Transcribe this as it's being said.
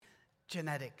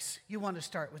genetics. You want to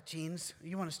start with genes.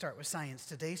 You want to start with science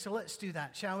today, so let's do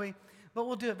that, shall we? But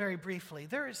we'll do it very briefly.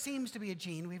 There seems to be a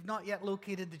gene. We've not yet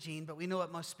located the gene, but we know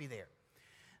it must be there,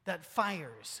 that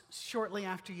fires shortly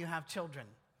after you have children,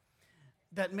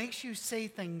 that makes you say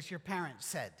things your parents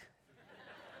said.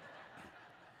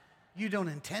 You don't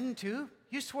intend to.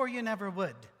 You swore you never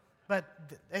would, but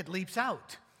it leaps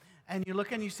out. And you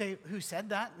look and you say, who said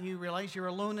that? And you realize you're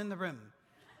alone in the room.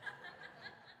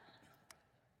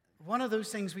 One of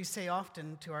those things we say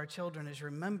often to our children is,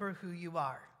 remember who you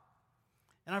are.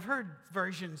 And I've heard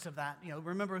versions of that,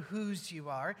 remember whose you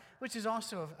are, which is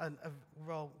also a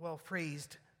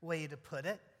well-phrased way to put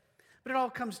it. But it all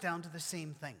comes down to the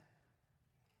same thing.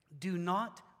 Do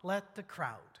not let the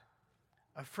crowd,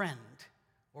 a friend,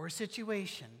 or a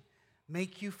situation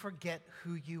make you forget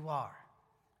who you are,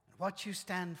 and what you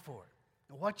stand for,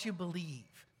 and what you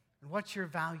believe, and what your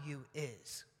value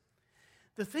is.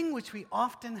 The thing which we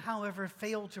often, however,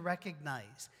 fail to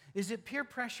recognize is that peer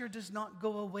pressure does not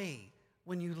go away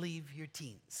when you leave your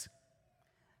teens.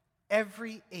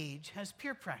 Every age has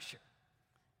peer pressure.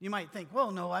 You might think,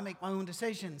 well, no, I make my own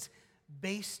decisions.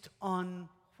 Based on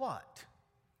what?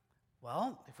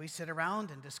 Well, if we sit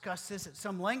around and discuss this at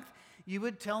some length, you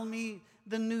would tell me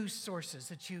the news sources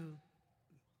that you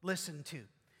listen to,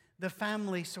 the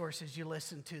family sources you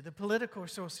listen to, the political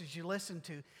sources you listen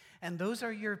to, and those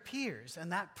are your peers,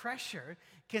 and that pressure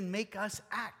can make us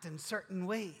act in certain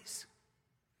ways.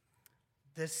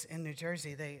 This, in New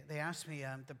Jersey, they asked me,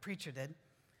 the preacher did,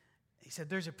 he said,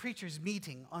 there's a preacher's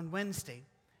meeting on Wednesday.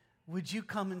 Would you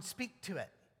come and speak to it?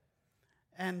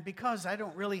 And because I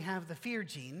don't really have the fear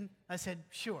gene, I said,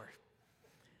 sure.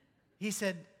 He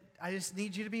said, I just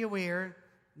need you to be aware,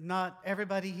 not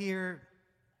everybody here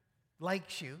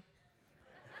likes you.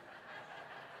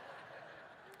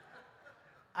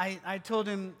 I told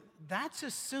him, that's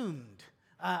assumed.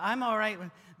 I'm all right.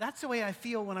 That's the way I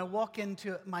feel when I walk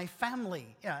into my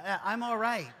family. Yeah, I'm all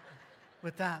right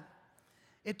with that.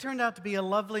 It turned out to be a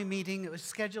lovely meeting. It was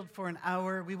scheduled for an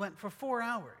hour. We went for 4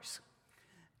 hours,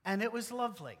 and it was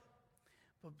lovely.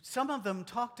 But some of them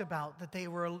talked about that they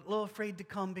were a little afraid to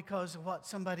come because of what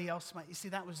somebody else might. You see,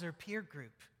 that was their peer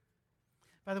group.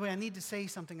 By the way, I need to say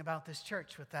something about this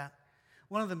church with that.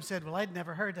 One of them said, well, I'd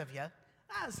never heard of you.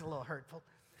 That was a little hurtful.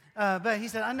 But he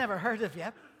said, I never heard of you.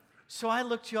 So I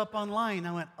looked you up online.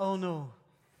 I went, oh, no.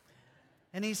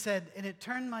 And he said, and it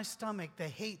turned my stomach, the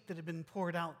hate that had been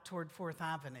poured out toward 4th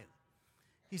Avenue.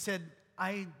 He said,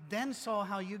 I then saw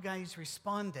how you guys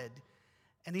responded.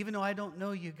 And even though I don't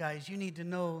know you guys, you need to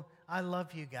know I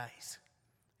love you guys.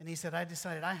 And he said, I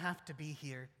decided I have to be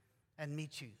here and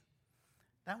meet you.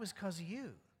 That was because of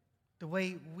you, the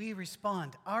way we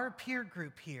respond. Our peer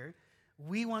group here,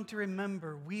 we want to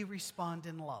remember we respond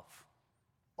in love.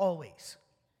 Always.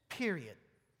 Period.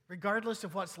 Regardless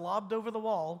of what's lobbed over the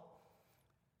wall,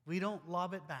 we don't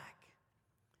lob it back.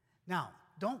 Now,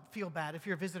 don't feel bad if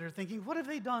you're a visitor thinking, what have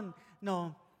they done?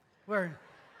 No, we're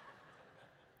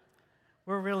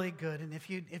really good. And if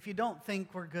you don't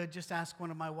think we're good, just ask one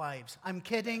of my wives. I'm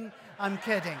kidding. I'm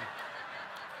kidding.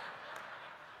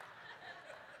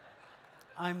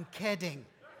 I'm kidding.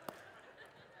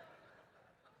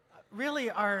 Really,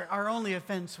 our only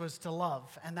offense was to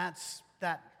love, and that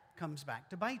comes back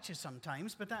to bite you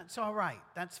sometimes, but that's all right.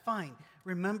 That's fine.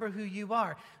 Remember who you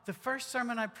are. The first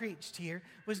sermon I preached here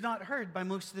was not heard by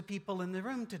most of the people in the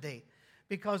room today,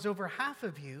 because over half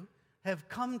of you have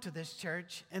come to this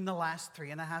church in the last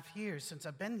 3.5 years since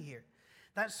I've been here.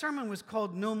 That sermon was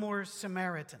called No More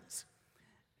Samaritans.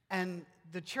 And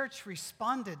the church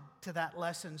responded to that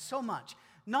lesson so much,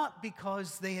 not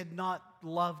because they had not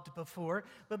loved before,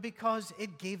 but because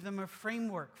it gave them a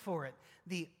framework for it.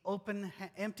 The open,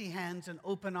 empty hands and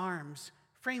open arms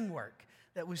framework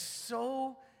that was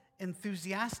so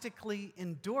enthusiastically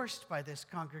endorsed by this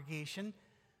congregation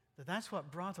that's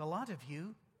what brought a lot of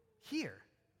you here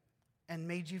and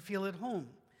made you feel at home.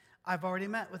 I've already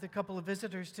met with a couple of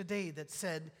visitors today that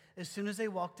said as soon as they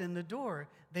walked in the door,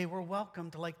 they were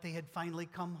welcomed like they had finally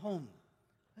come home.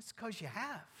 That's because you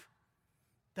have.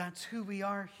 That's who we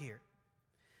are here.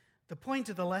 The point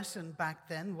of the lesson back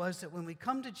then was that when we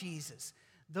come to Jesus,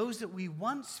 those that we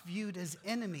once viewed as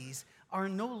enemies are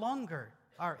no longer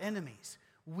our enemies.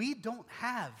 We don't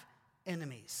have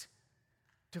enemies.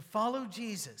 To follow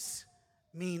Jesus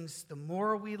means the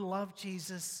more we love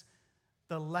Jesus,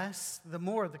 the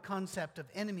more the concept of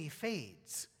enemy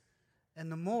fades,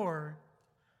 and the more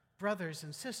brothers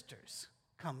and sisters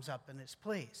comes up in its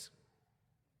place.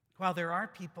 While there are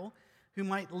people who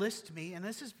might list me, and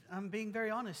I'm being very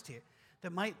honest here,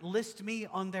 that might list me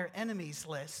on their enemies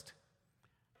list,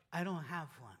 I don't have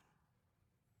one.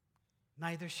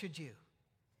 Neither should you.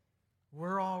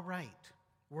 We're all right.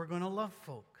 We're going to love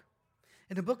folk.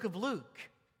 In the book of Luke,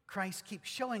 Christ keeps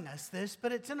showing us this,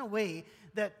 but it's in a way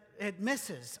that it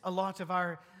misses a lot of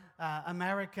our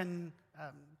American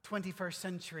 21st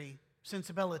century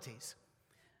sensibilities.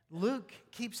 Luke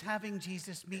keeps having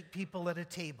Jesus meet people at a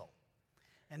table.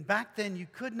 And back then, you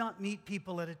could not meet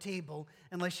people at a table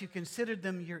unless you considered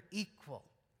them your equal,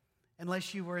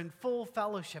 unless you were in full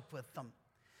fellowship with them.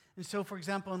 And so, for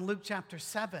example, in Luke chapter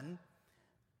 7,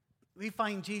 we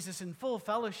find Jesus in full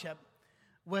fellowship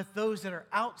with those that are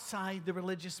outside the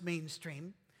religious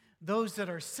mainstream, those that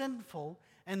are sinful,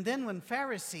 and then when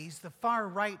Pharisees, the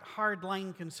far-right,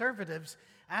 hard-line conservatives,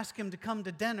 ask him to come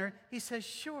to dinner, he says,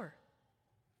 sure,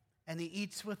 and he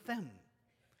eats with them.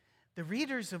 The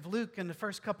readers of Luke in the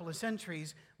first couple of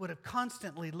centuries would have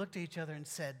constantly looked at each other and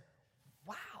said,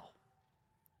 wow,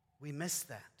 we missed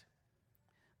that.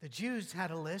 The Jews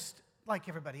had a list, like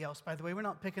everybody else, by the way, we're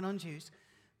not picking on Jews.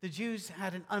 The Jews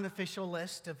had an unofficial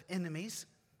list of enemies,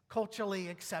 culturally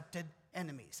accepted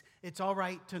enemies. It's all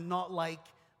right to not like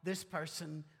this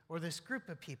person or this group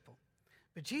of people.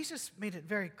 But Jesus made it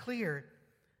very clear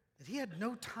that he had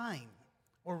no time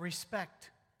or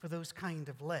respect for those kind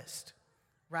of lists.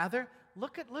 Rather,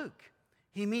 look at Luke.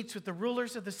 He meets with the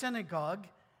rulers of the synagogue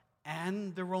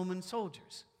and the Roman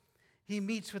soldiers. He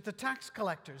meets with the tax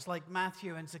collectors like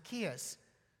Matthew and Zacchaeus,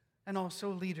 and also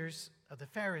leaders of the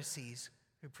Pharisees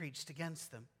who preached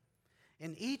against them.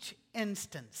 In each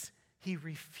instance, he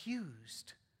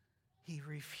refused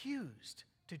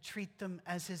to treat them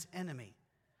as his enemy.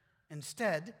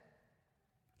 Instead,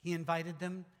 he invited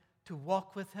them to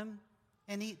walk with him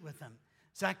and eat with him.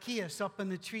 Zacchaeus up in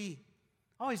the tree.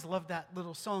 I always loved that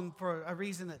little song for a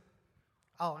reason that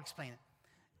I'll explain it.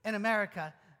 In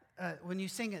America, when you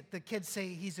sing it, the kids say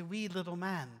he's a wee little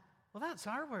man. Well, that's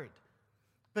our word.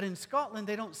 But in Scotland,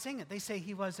 they don't sing it. They say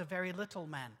he was a very little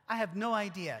man. I have no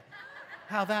idea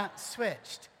how that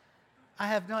switched.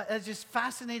 It just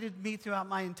fascinated me throughout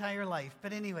my entire life.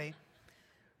 But anyway,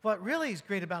 what really is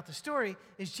great about the story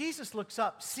is Jesus looks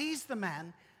up, sees the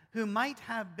man who might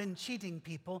have been cheating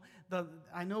people.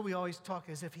 I know we always talk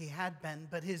as if he had been,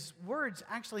 but his words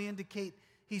actually indicate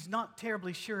he's not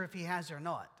terribly sure if he has or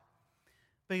not.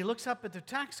 But he looks up at the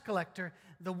tax collector,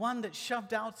 the one that's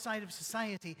shoved outside of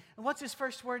society. And what's his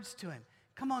first words to him?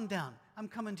 Come on down. I'm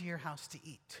coming to your house to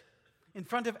eat. In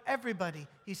front of everybody,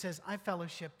 he says, I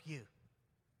fellowship you.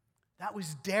 That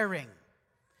was daring.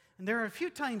 And there are a few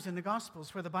times in the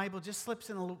Gospels where the Bible just slips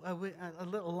in a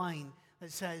little line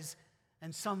that says,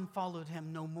 and some followed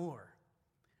him no more.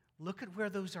 Look at where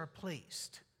those are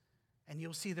placed. And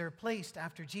you'll see they're placed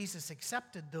after Jesus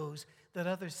accepted those that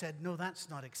others said, no, that's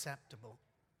not acceptable.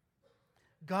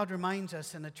 God reminds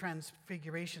us in the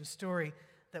Transfiguration story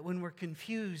that when we're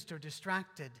confused or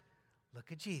distracted,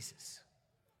 look at Jesus.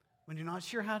 When you're not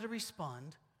sure how to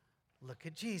respond, look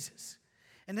at Jesus.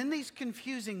 And in these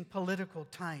confusing political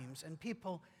times, and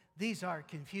people, these are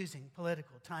confusing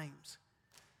political times,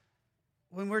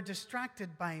 when we're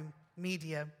distracted by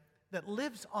media that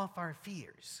lives off our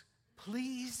fears,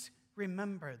 please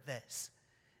remember this.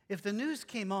 If the news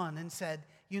came on and said,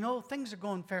 you know, things are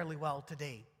going fairly well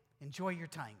today, enjoy your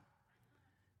time.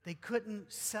 They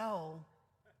couldn't sell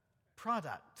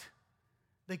product.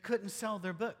 They couldn't sell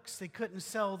their books. They couldn't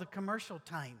sell the commercial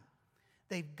time.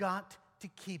 They've got to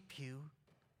keep you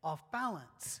off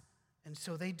balance. And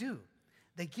so they do.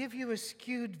 They give you a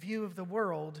skewed view of the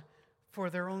world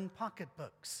for their own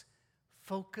pocketbooks.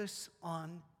 Focus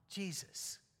on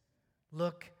Jesus.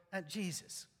 Look at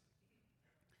Jesus.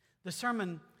 The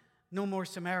sermon, No More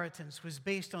Samaritans, was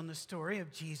based on the story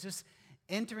of Jesus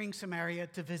entering Samaria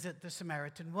to visit the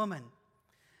Samaritan woman.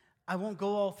 I won't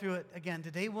go all through it again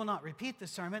today. We'll not repeat the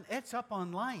sermon. It's up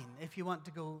online if you want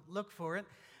to go look for it.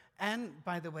 And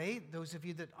by the way, those of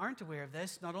you that aren't aware of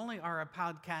this, not only are our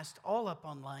podcasts all up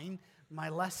online, my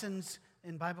lessons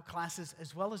in Bible classes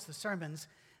as well as the sermons,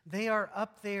 they are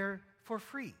up there for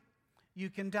free. You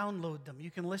can download them.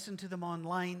 You can listen to them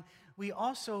online.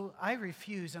 I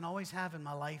refuse and always have in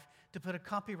my life to put a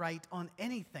copyright on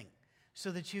anything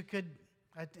so that you could,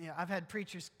 I've had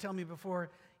preachers tell me before,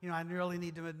 I really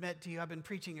need to admit to you, I've been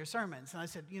preaching your sermons. And I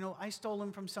said, I stole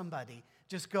them from somebody.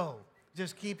 Just go.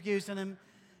 Just keep using them.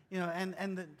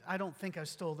 I don't think I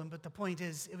stole them, but the point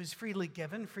is, it was freely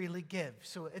given, freely give.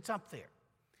 So it's up there.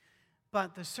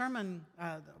 But the sermon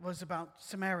was about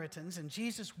Samaritans, and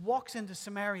Jesus walks into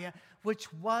Samaria,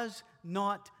 which was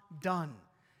not done.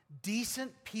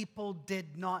 Decent people did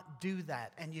not do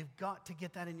that, and you've got to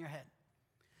get that in your head.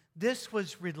 This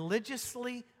was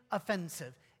religiously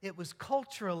offensive. It was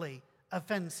culturally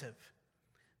offensive.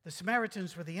 The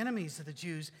Samaritans were the enemies of the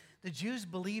Jews. The Jews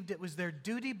believed it was their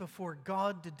duty before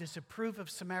God to disapprove of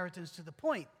Samaritans to the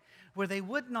point where they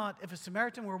would not, if a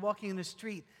Samaritan were walking in the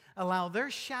street, allow their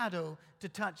shadow to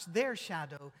touch their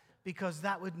shadow because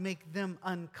that would make them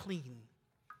unclean.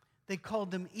 They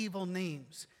called them evil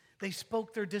names. They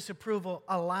spoke their disapproval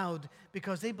aloud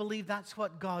because they believed that's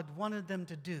what God wanted them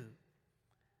to do.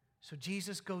 So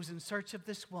Jesus goes in search of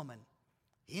this woman.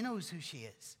 He knows who she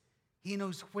is. He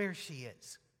knows where she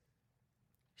is.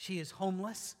 She is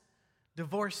homeless,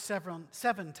 divorced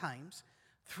seven times,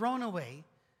 thrown away,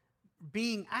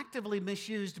 being actively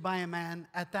misused by a man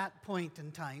at that point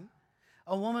in time,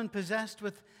 a woman possessed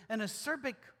with an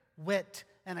acerbic wit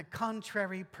and a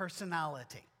contrary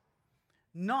personality,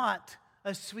 not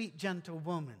a sweet, gentle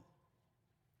woman.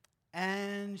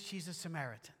 And she's a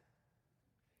Samaritan.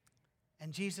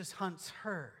 And Jesus hunts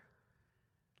her,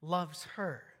 loves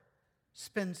her,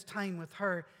 spends time with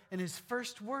her, and his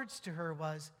first words to her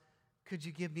was, "Could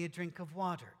you give me a drink of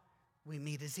water?" We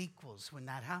meet as equals when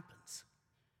that happens.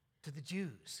 To the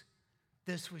Jews,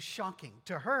 this was shocking.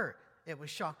 To her, it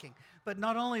was shocking. But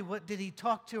not only did he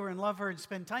talk to her and love her and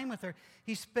spend time with her,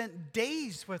 he spent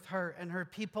days with her and her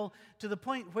people to the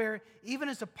point where even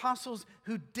his apostles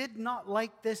who did not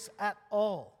like this at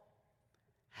all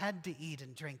had to eat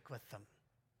and drink with them,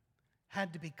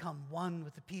 had to become one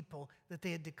with the people that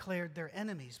they had declared their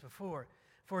enemies before.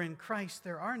 For in Christ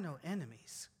there are no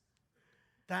enemies.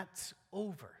 That's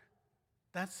over.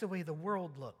 That's the way the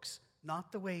world looks,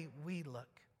 not the way we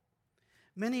look.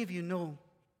 Many of you know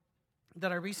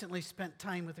that I recently spent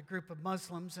time with a group of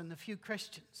Muslims and a few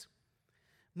Christians.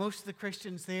 Most of the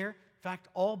Christians there, in fact,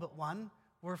 all but one,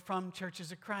 were from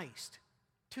Churches of Christ.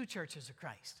 2 Churches of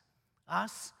Christ.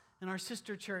 Us and our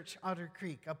sister church, Otter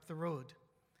Creek, up the road.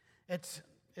 It's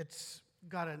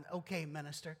got an okay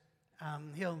minister.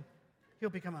 He'll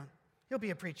be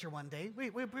a preacher one day.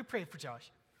 We pray for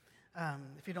Josh.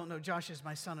 If you don't know, Josh is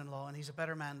my son-in-law, and he's a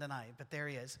better man than I, but there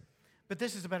he is. But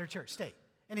this is a better church. Stay.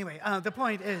 Anyway, the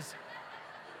point is,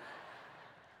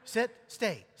 sit,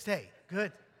 stay.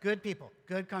 Good people,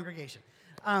 good congregation.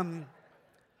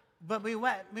 But we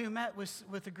met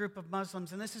with a group of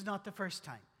Muslims, and this is not the first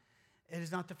time. It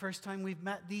is not the first time we've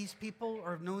met these people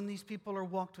or known these people or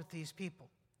walked with these people.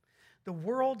 The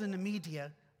world and the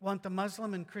media want the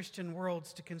Muslim and Christian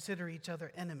worlds to consider each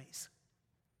other enemies.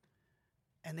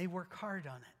 And they work hard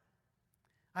on it.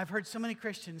 I've heard so many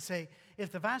Christians say,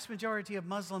 if the vast majority of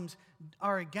Muslims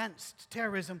are against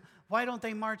terrorism, why don't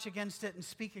they march against it and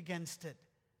speak against it?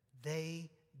 They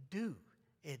do.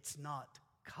 It's not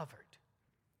covered.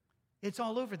 It's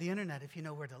all over the internet if you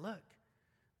know where to look.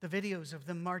 The videos of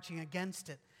them marching against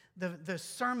it. The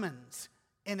sermons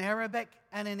in Arabic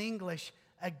and in English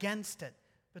against it.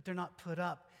 But they're not put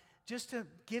up. Just to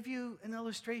give you an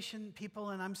illustration,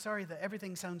 people, and I'm sorry that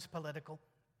everything sounds political.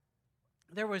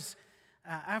 There was,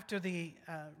 after the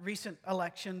recent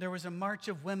election, there was a march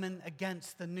of women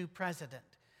against the new president.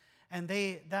 And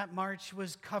that march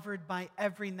was covered by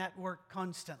every network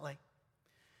constantly.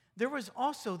 There was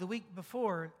also, the week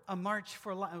before, a march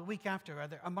for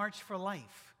a March for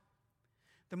Life.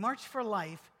 The March for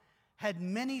Life had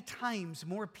many times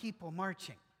more people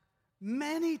marching.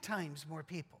 Many times more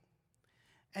people.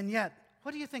 And yet,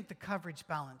 what do you think the coverage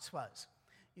balance was?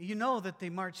 You know that the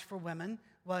March for Women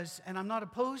was, and I'm not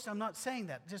opposed, I'm not saying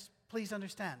that. Just please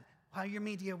understand how your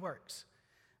media works.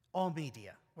 All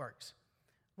media works.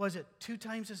 Was it 2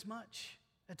 times as much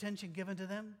attention given to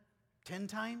them? 10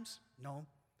 times? No.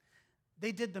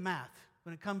 They did the math.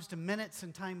 When it comes to minutes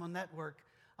and time on network,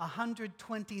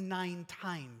 129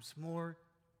 times more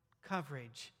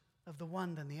coverage of the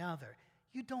one than the other.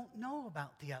 You don't know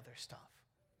about the other stuff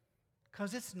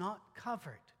because it's not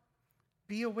covered.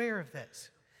 Be aware of this.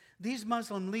 These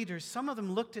Muslim leaders, some of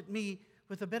them looked at me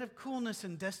with a bit of coolness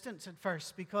and distance at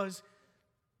first because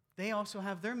they also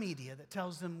have their media that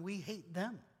tells them we hate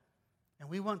them and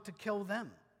we want to kill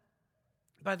them.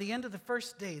 By the end of the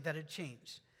first day, that had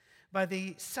changed. By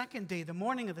the second day, the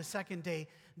morning of the second day,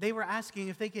 they were asking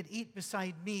if they could eat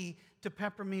beside me to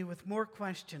pepper me with more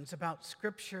questions about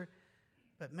Scripture,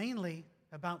 but mainly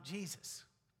about Jesus.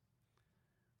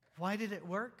 Why did it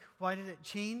work? Why did it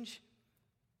change?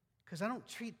 Because I don't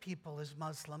treat people as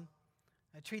Muslim.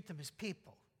 I treat them as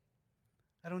people.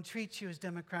 I don't treat you as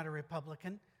Democrat or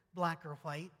Republican, black or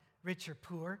white, rich or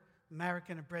poor,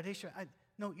 American or British.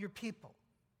 No, you're people.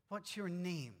 What's your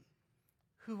name?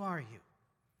 Who are you?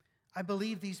 I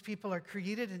believe these people are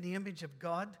created in the image of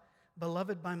God,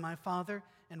 beloved by my Father,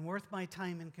 and worth my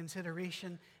time and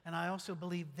consideration. And I also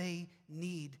believe they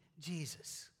need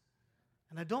Jesus.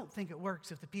 And I don't think it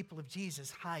works if the people of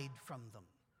Jesus hide from them.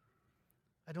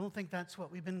 I don't think that's what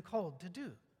we've been called to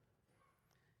do.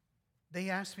 They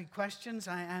asked me questions,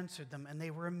 I answered them, and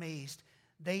they were amazed.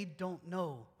 They don't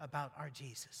know about our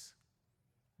Jesus.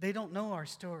 They don't know our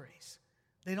stories.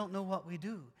 They don't know what we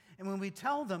do. And when we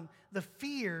tell them the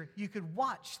fear, you could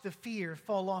watch the fear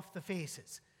fall off the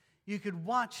faces. You could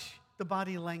watch the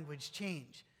body language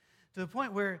change to the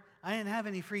point where I didn't have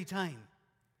any free time.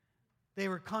 They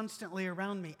were constantly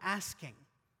around me asking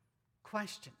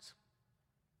questions.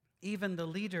 Even the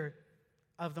leader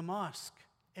of the mosque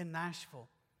in Nashville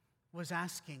was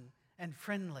asking and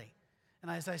friendly.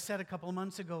 And as I said a couple of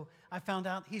months ago, I found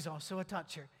out he's also a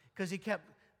toucher because he kept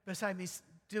beside me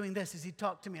doing this as he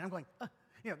talked to me. And I'm going,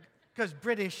 because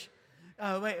British,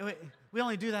 we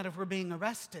only do that if we're being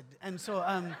arrested. And so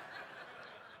I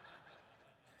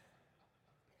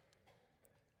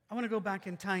want to go back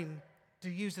in time to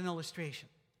use an illustration.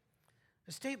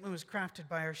 The statement was crafted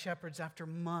by our shepherds after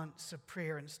months of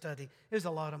prayer and study. It was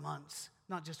a lot of months,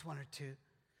 not just one or two.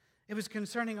 It was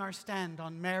concerning our stand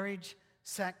on marriage,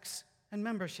 sex, and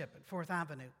membership at 4th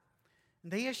Avenue.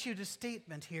 And they issued a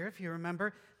statement here, if you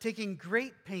remember, taking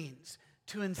great pains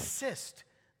to insist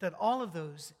that all of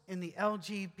those in the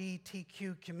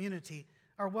LGBTQ community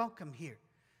are welcome here.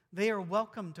 They are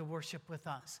welcome to worship with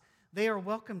us. They are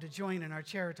welcome to join in our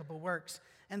charitable works.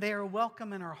 And they are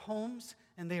welcome in our homes,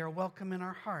 and they are welcome in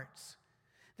our hearts.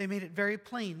 They made it very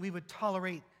plain we would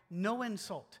tolerate no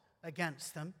insult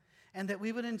against them, and that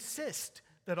we would insist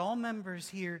that all members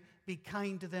here be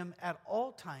kind to them at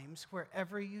all times,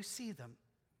 wherever you see them.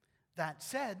 That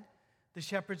said, the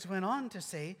shepherds went on to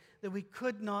say that we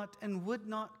could not and would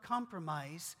not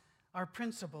compromise our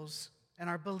principles and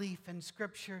our belief in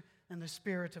Scripture and the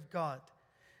Spirit of God.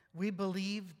 We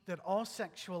believe that all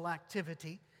sexual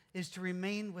activity is to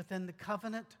remain within the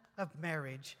covenant of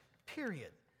marriage,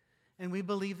 period. And we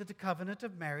believe that the covenant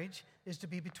of marriage is to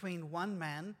be between one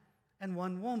man and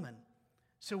one woman.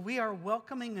 So we are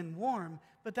welcoming and warm,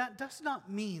 but that does not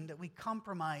mean that we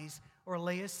compromise or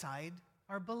lay aside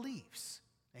our beliefs.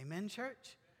 Amen,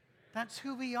 church? That's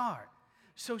who we are.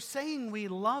 So saying we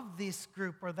love this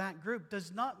group or that group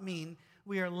does not mean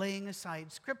we are laying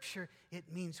aside Scripture. It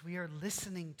means we are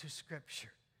listening to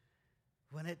Scripture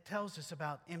when it tells us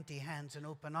about empty hands and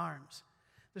open arms.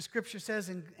 The Scripture says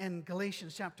in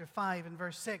Galatians chapter 5 and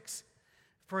verse 6,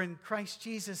 "For in Christ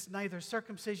Jesus neither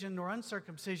circumcision nor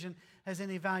uncircumcision has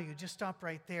any value." Just stop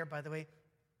right there, by the way.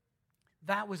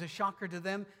 That was a shocker to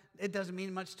them. It doesn't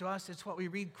mean much to us. It's what we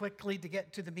read quickly to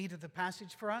get to the meat of the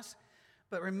passage for us.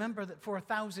 But remember that for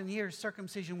 1,000 years,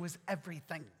 circumcision was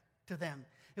everything to them.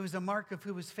 It was a mark of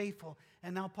who was faithful.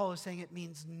 And now Paul is saying it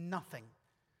means nothing.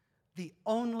 The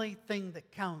only thing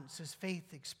that counts is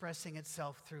faith expressing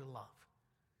itself through love.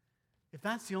 If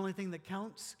that's the only thing that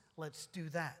counts, let's do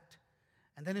that.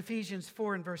 And then Ephesians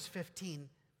 4 and verse 15.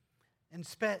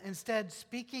 Instead,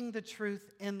 speaking the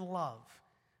truth in love,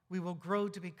 we will grow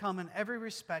to become in every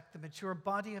respect the mature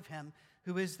body of Him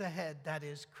who is the head, that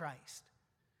is Christ.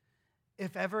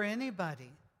 If ever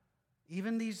anybody,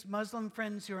 even these Muslim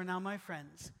friends who are now my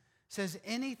friends, says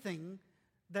anything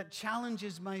that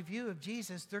challenges my view of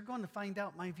Jesus, they're going to find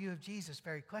out my view of Jesus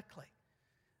very quickly.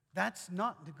 That's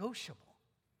not negotiable.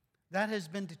 That has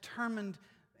been determined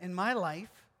in my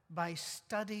life by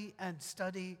study and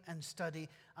study and study.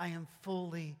 I am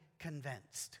fully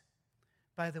convinced.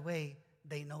 By the way,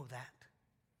 they know that.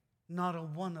 Not a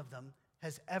one of them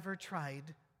has ever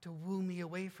tried to woo me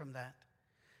away from that.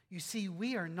 You see,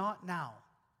 we are not now,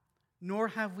 nor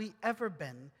have we ever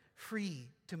been, free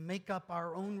to make up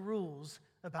our own rules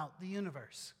about the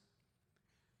universe.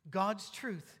 God's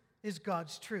truth is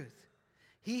God's truth.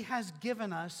 He has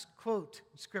given us, quote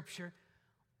Scripture,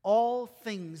 all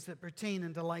things that pertain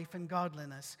unto life and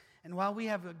godliness. And while we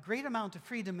have a great amount of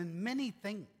freedom in many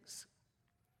things,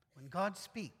 when God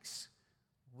speaks,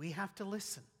 we have to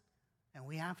listen and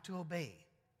we have to obey.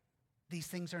 These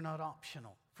things are not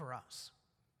optional for us.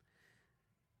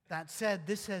 That said,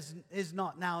 this is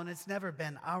not now, and it's never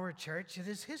been our church. It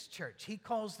is His church. He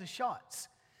calls the shots.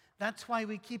 That's why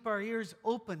we keep our ears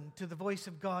open to the voice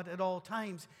of God at all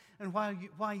times. And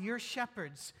why your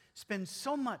shepherds spend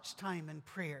so much time in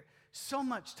prayer, so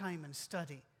much time in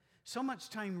study, so much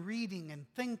time reading and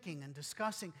thinking and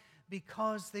discussing,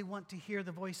 because they want to hear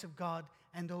the voice of God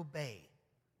and obey.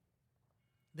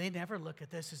 They never look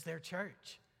at this as their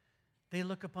church. They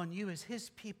look upon you as His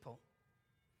people.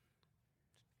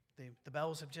 The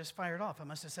bells have just fired off. I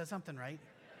must have said something right.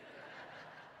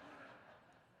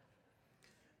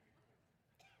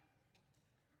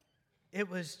 It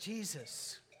was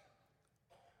Jesus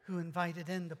who invited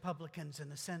in the publicans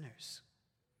and the sinners.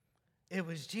 It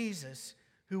was Jesus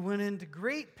who went into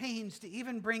great pains to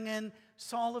even bring in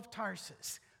Saul of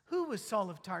Tarsus. Who was Saul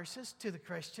of Tarsus to the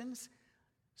Christians?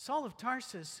 Saul of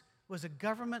Tarsus was a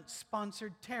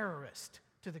government-sponsored terrorist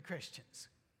to the Christians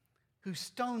who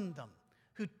stoned them,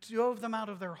 who drove them out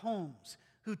of their homes,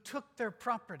 who took their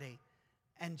property,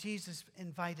 and Jesus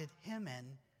invited him in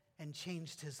and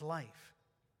changed his life.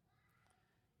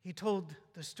 He told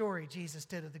the story Jesus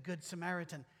did of the Good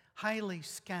Samaritan, highly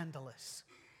scandalous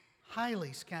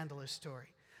story.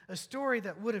 A story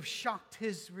that would have shocked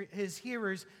his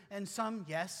hearers, and some,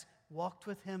 yes, walked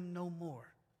with him no more.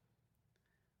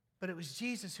 But it was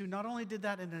Jesus who not only did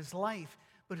that in his life,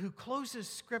 but who closes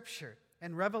Scripture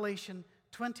in Revelation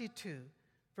 22,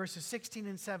 verses 16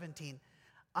 and 17.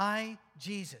 I,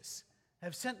 Jesus,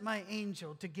 have sent my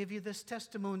angel to give you this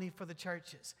testimony for the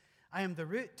churches. I am the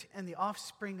root and the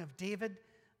offspring of David,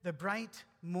 the bright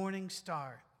morning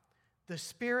star. The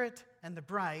Spirit and the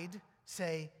bride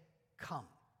say, come.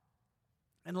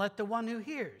 And let the one who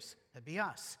hears, that be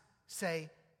us, say,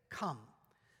 come.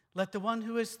 Let the one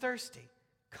who is thirsty,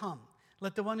 come.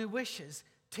 Let the one who wishes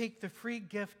take the free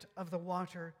gift of the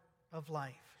water of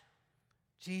life.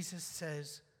 Jesus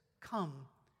says, come.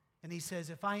 And he says,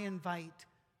 if I invite,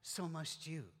 so must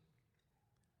you.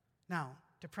 Now,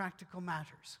 to practical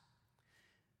matters.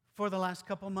 For the last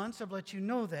couple months, I've let you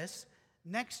know this.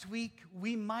 Next week,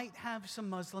 we might have some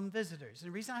Muslim visitors. And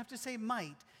the reason I have to say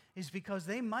might is because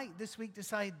they might this week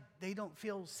decide they don't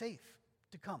feel safe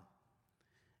to come.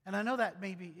 And I know that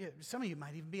maybe some of you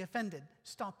might even be offended.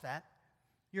 Stop that.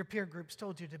 Your peer groups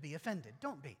told you to be offended.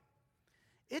 Don't be.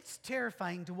 It's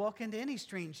terrifying to walk into any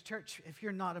strange church if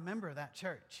you're not a member of that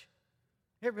church.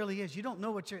 It really is. You don't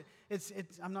know what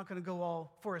I'm not going to go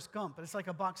all Forrest Gump, but it's like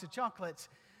a box of chocolates,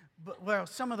 but well,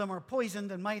 some of them are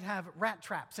poisoned and might have rat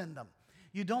traps in them.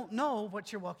 You don't know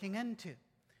what you're walking into.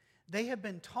 They have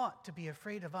been taught to be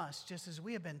afraid of us, just as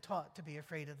we have been taught to be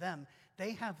afraid of them.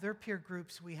 They have their peer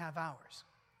groups, we have ours.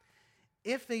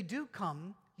 If they do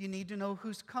come, you need to know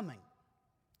who's coming.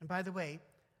 And by the way,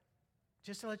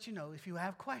 just to let you know, if you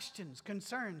have questions,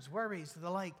 concerns, worries, the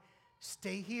like,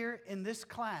 stay here in this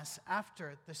class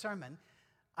after the sermon.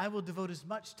 I will devote as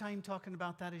much time talking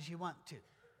about that as you want to.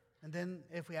 And then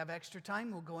if we have extra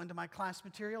time, we'll go into my class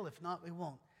material. If not, we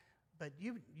won't. But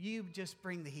you just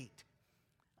bring the heat.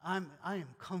 I am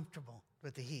comfortable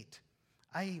with the heat.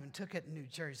 I even took it in New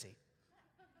Jersey.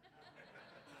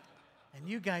 And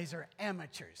you guys are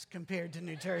amateurs compared to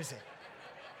New Jersey.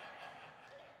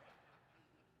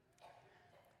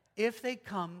 If they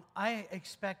come, I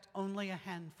expect only a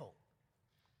handful,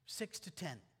 6 to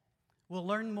 10. We'll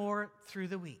learn more through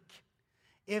the week.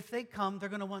 If they come,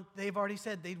 they've already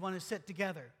said they'd want to sit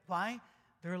together. Why?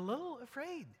 They're a little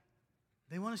afraid.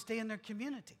 They want to stay in their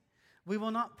community. We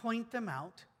will not point them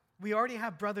out. We already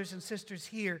have brothers and sisters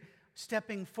here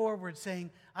stepping forward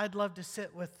saying, I'd love to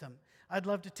sit with them. I'd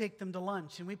love to take them to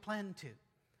lunch, and we plan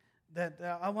to.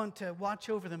 I want to watch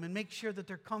over them and make sure that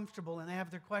they're comfortable and they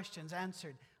have their questions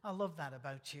answered. I love that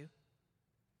about you.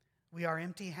 We are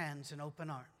empty hands and open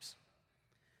arms.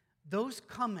 Those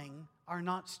coming are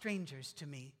not strangers to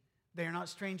me. They are not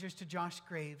strangers to Josh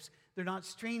Graves. They're not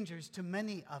strangers to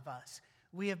many of us.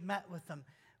 We have met with them.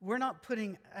 We're not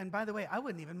putting, and by the way, I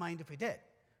wouldn't even mind if we did,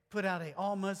 put out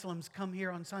all Muslims come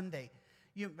here on Sunday.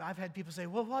 I've had people say,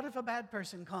 well, what if a bad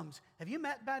person comes? Have you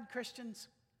met bad Christians?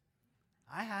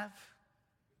 I have.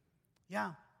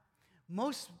 Yeah.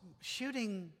 Most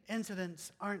shooting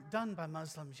incidents aren't done by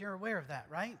Muslims. You're aware of that,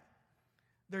 right?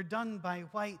 They're done by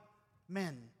white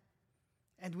men.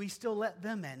 And we still let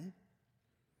them in.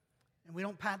 And we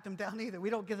don't pat them down either. We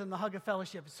don't give them the hug of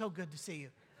fellowship. It's so good to see you.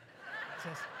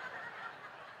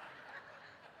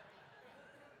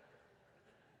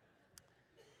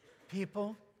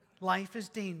 People, life is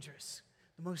dangerous.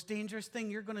 The most dangerous thing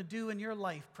you're going to do in your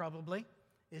life probably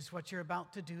is what you're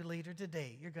about to do later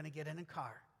today. You're going to get in a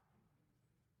car.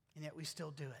 And yet we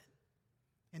still do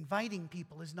it. Inviting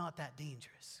people is not that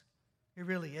dangerous. It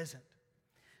really isn't.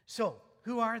 So,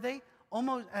 who are they?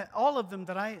 Almost all of them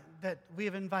that we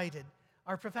have invited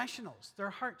are professionals. They're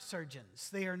heart surgeons.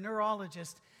 They are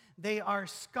neurologists. They are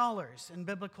scholars in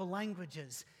biblical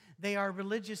languages. They are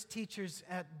religious teachers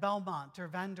at Belmont or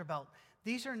Vanderbilt.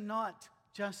 These are not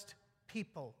just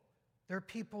people. They're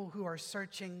people who are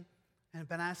searching and have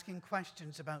been asking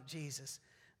questions about Jesus.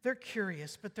 They're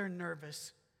curious, but they're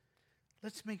nervous.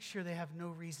 Let's make sure they have no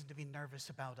reason to be nervous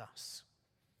about us.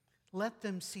 Let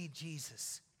them see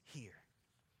Jesus here,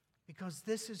 because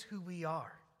this is who we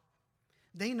are.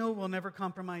 They know we'll never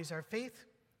compromise our faith.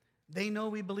 They know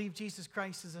we believe Jesus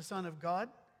Christ is the Son of God.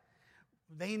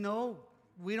 They know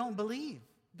we don't believe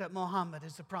that Muhammad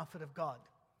is the prophet of God.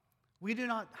 We do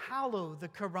not hallow the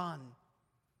Quran.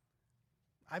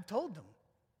 I've told them.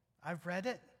 I've read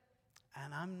it,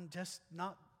 and I'm just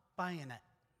not buying it.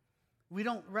 We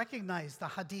don't recognize the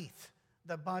hadith,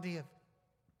 the body of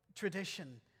tradition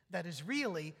that is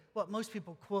really what most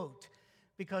people quote,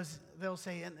 because they'll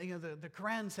say, and the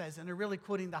Quran says, and they're really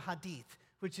quoting the hadith,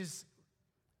 which is,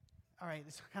 all right,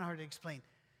 it's kind of hard to explain.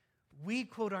 We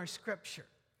quote our scripture.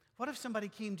 What if somebody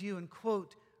came to you and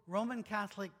quote Roman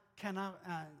Catholic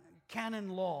canon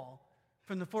law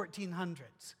from the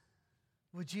 1400s?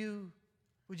 Would you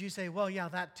say, well, yeah,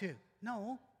 that too?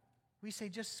 No, we say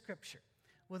just scripture.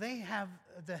 Well, they have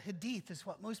the hadith is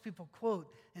what most people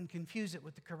quote and confuse it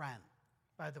with the Quran,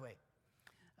 by the way.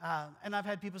 And I've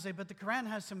had people say, but the Quran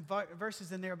has some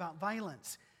verses in there about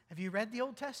violence. Have you read the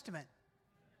Old Testament?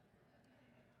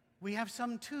 We have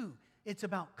some too. It's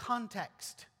about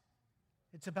context.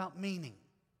 It's about meaning.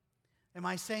 Am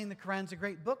I saying the Quran's a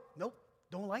great book? Nope,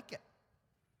 don't like it.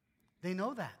 They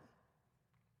know that.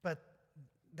 But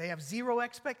they have zero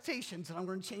expectations, and I'm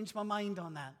going to change my mind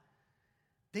on that.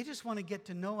 They just want to get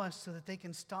to know us so that they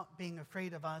can stop being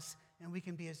afraid of us, and we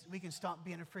can stop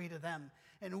being afraid of them.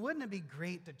 And wouldn't it be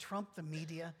great to trump the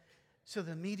media so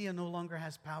the media no longer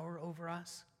has power over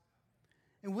us?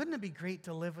 And wouldn't it be great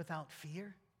to live without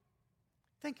fear?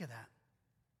 Think of that.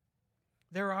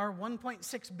 There are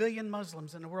 1.6 billion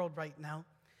Muslims in the world right now.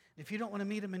 If you don't want to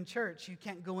meet them in church, you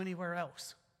can't go anywhere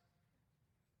else.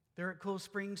 They're at Cool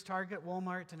Springs, Target,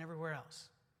 Walmart, and everywhere else.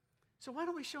 So why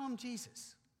don't we show them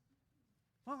Jesus?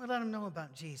 Why don't we let them know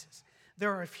about Jesus?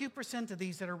 There are a few percent of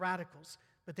these that are radicals,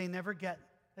 but they never get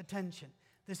attention.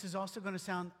 This is also going to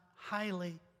sound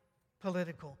highly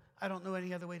political. I don't know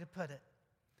any other way to put it.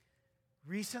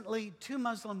 Recently, 2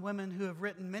 Muslim women who have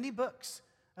written many books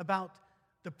about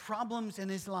the problems in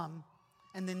Islam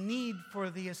and the need for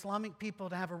the Islamic people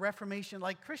to have a reformation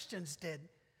like Christians did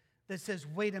that says,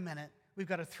 wait a minute, we've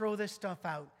got to throw this stuff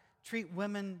out, treat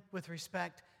women with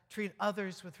respect, treat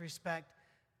others with respect.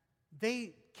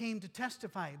 They came to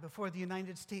testify before the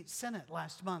United States Senate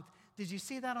last month. Did you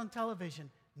see that on television?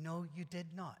 No, you did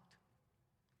not.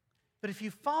 But if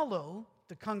you follow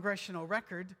the congressional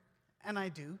record, and I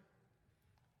do,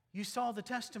 you saw the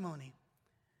testimony.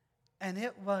 And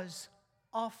it was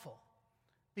awful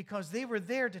because they were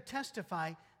there to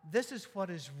testify, this is what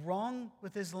is wrong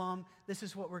with Islam, this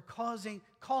is what we're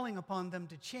calling upon them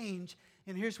to change,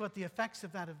 and here's what the effects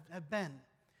of that have been.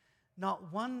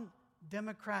 Not one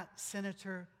Democrat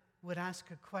senator would ask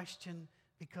a question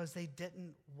because they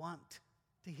didn't want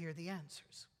to hear the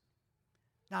answers.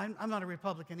 Now, I'm not a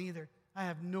Republican either. I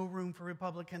have no room for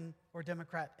Republican or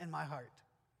Democrat in my heart.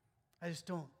 I just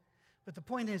don't. But the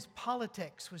point is,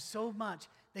 politics was so much,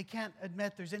 they can't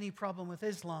admit there's any problem with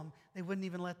Islam. They wouldn't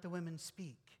even let the women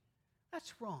speak.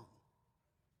 That's wrong.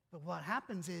 But what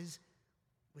happens is,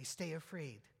 we stay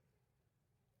afraid.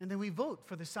 And then we vote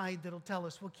for the side that'll tell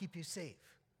us, we'll keep you safe.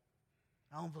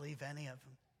 I don't believe any of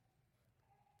them.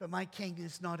 But my king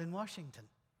is not in Washington.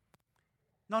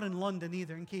 Not in London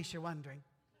either, in case you're wondering.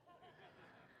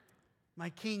 My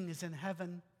king is in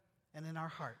heaven and in our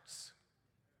hearts.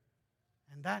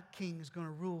 And that king is going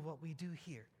to rule what we do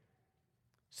here.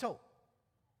 So,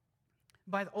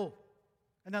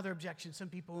 another objection some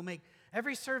people will make.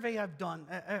 Every survey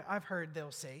I've heard,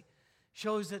 they'll say,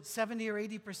 shows that 70 or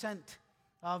 80%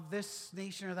 of this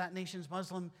nation or that nation's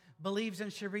Muslim believes in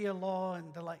Sharia law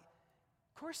and the like.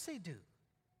 Of course they do.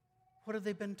 What have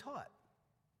they been taught?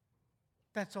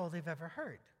 That's all they've ever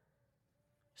heard.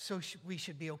 So we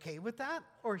should be okay with that?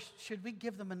 Or should we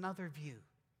give them another view?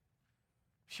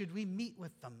 Should we meet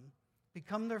with them,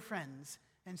 become their friends,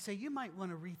 and say, you might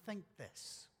want to rethink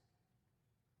this?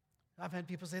 I've had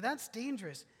people say, that's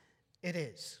dangerous. It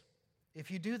is. If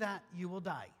you do that, you will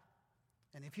die.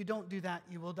 And if you don't do that,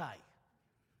 you will die.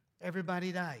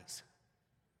 Everybody dies.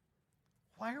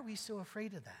 Why are we so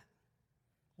afraid of that?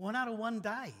 1 out of 1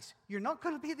 dies. You're not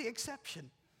going to be the exception.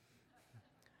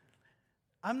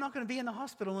 I'm not going to be in the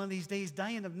hospital one of these days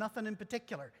dying of nothing in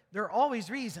particular. There are always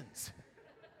reasons.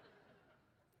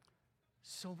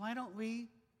 So why don't we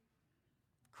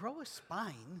grow a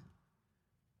spine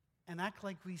and act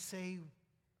like we say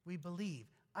we believe?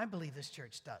 I believe this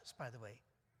church does, by the way.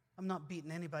 I'm not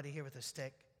beating anybody here with a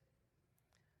stick.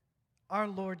 Our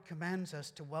Lord commands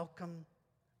us to welcome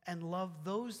and love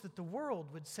those that the world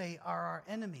would say are our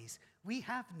enemies. We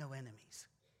have no enemies.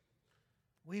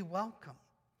 We welcome,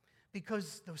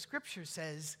 because the scripture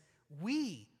says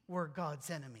we were God's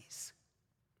enemies,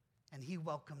 and he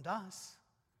welcomed us.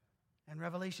 And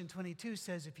Revelation 22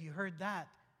 says, if you heard that,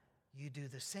 you do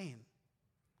the same.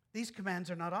 These commands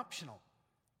are not optional.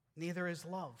 Neither is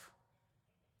love.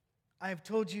 I have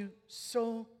told you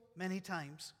so many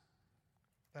times,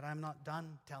 but I'm not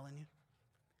done telling you.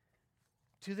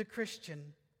 To the Christian,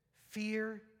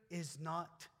 fear is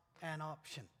not an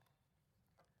option.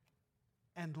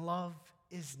 and love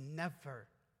is never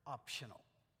optional.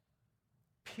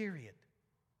 Period.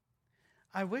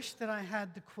 I wish that I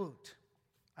had the quote.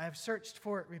 I have searched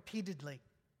for it repeatedly.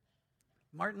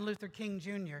 Martin Luther King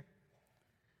Jr.,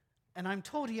 and I'm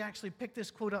told he actually picked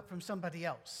this quote up from somebody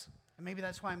else, and maybe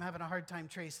that's why I'm having a hard time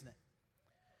tracing it,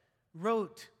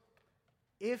 wrote,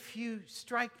 "If you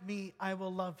strike me, I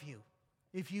will love you.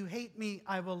 If you hate me,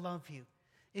 I will love you.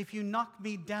 If you knock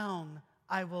me down,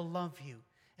 I will love you.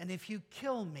 And if you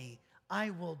kill me, I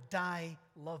will die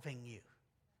loving you."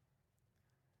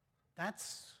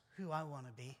 That's who I want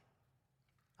to be.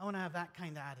 I want to have that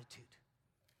kind of attitude.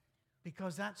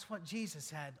 Because that's what Jesus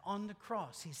had on the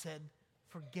cross. He said,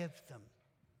 forgive them.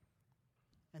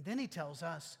 And then he tells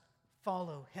us,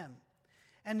 follow him.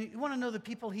 And you want to know the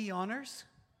people he honors?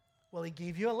 Well, he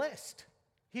gave you a list.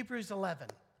 Hebrews 11.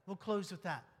 We'll close with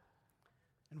that.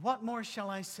 And what more shall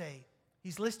I say?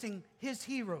 He's listing his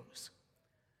heroes.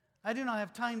 I do not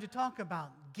have time to talk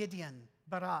about Gideon,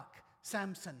 Barak,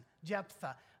 Samson,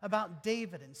 Jephthah, about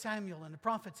David and Samuel and the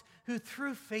prophets who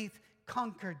through faith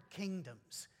conquered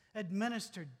kingdoms,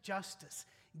 administered justice,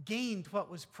 gained what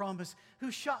was promised,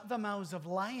 who shut the mouths of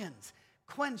lions,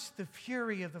 quenched the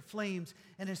fury of the flames,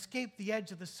 and escaped the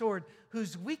edge of the sword,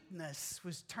 whose weakness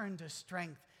was turned to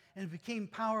strength, and became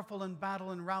powerful in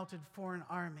battle and routed foreign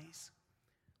armies.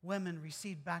 Women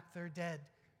received back their dead,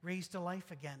 raised to life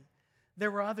again.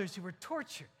 There were others who were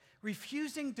tortured,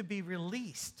 refusing to be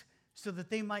released so that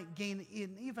they might gain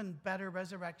an even better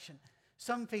resurrection.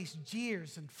 Some faced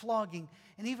jeers and flogging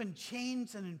and even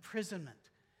chains and imprisonment.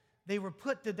 They were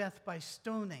put to death by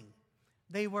stoning.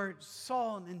 They were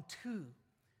sawn in two.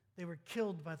 They were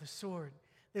killed by the sword.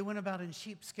 They went about in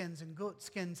sheepskins and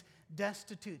goatskins,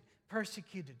 destitute,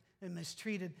 persecuted, and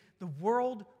mistreated. The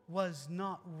world was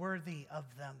not worthy of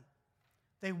them.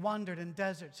 They wandered in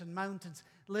deserts and mountains,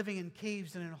 living in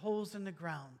caves and in holes in the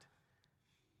ground.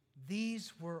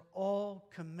 These were all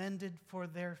commended for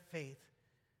their faith,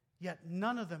 yet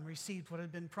none of them received what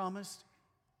had been promised,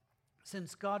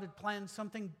 since God had planned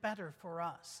something better for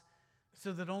us,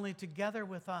 so that only together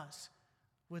with us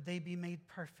would they be made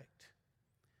perfect.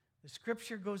 The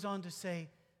scripture goes on to say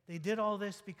they did all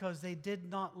this because they did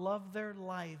not love their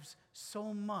lives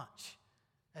so much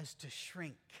as to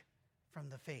shrink from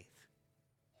the faith.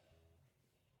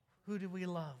 Who do we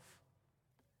love?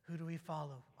 Who do we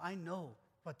follow? I know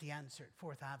what the answer at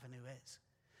Fourth Avenue is.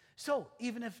 So,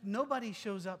 even if nobody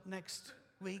shows up next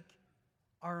week,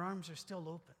 our arms are still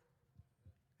open.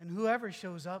 And whoever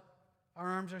shows up, our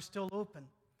arms are still open.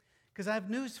 Because I have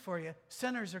news for you.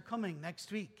 Sinners are coming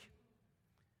next week.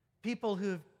 People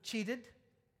who have cheated,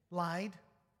 lied,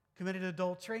 committed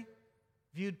adultery,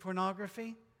 viewed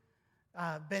pornography,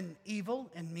 been evil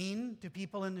and mean to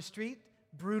people in the street,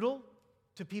 brutal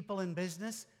to people in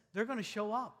business, they're going to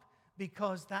show up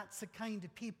because that's the kind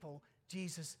of people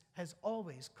Jesus has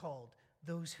always called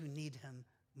those who need him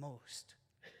most.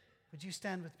 Would you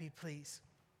stand with me, please?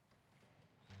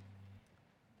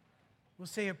 We'll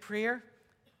say a prayer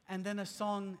and then a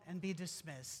song and be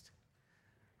dismissed.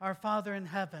 Our Father in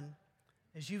heaven,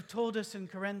 as you've told us in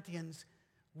Corinthians,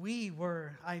 we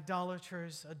were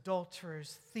idolaters,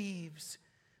 adulterers, thieves,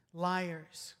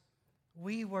 liars.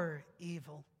 We were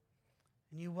evil,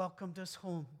 and you welcomed us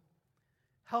home.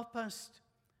 Help us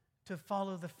to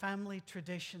follow the family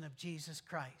tradition of Jesus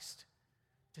Christ,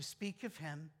 to speak of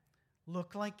him,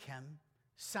 look like him,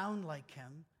 sound like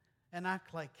him, and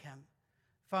act like him.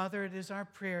 Father, it is our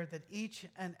prayer that each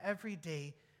and every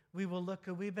day we will look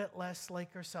a wee bit less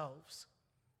like ourselves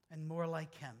and more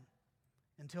like him,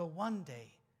 until one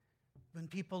day, when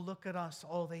people look at us,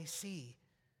 all they see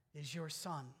is your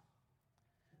Son.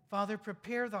 Father,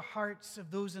 prepare the hearts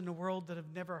of those in the world that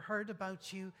have never heard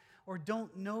about you or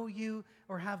don't know you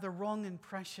or have the wrong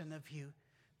impression of you.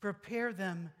 Prepare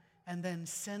them and then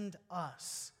send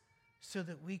us so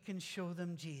that we can show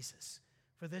them Jesus.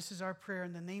 For this is our prayer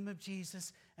in the name of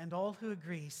Jesus, and all who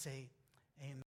agree say, amen.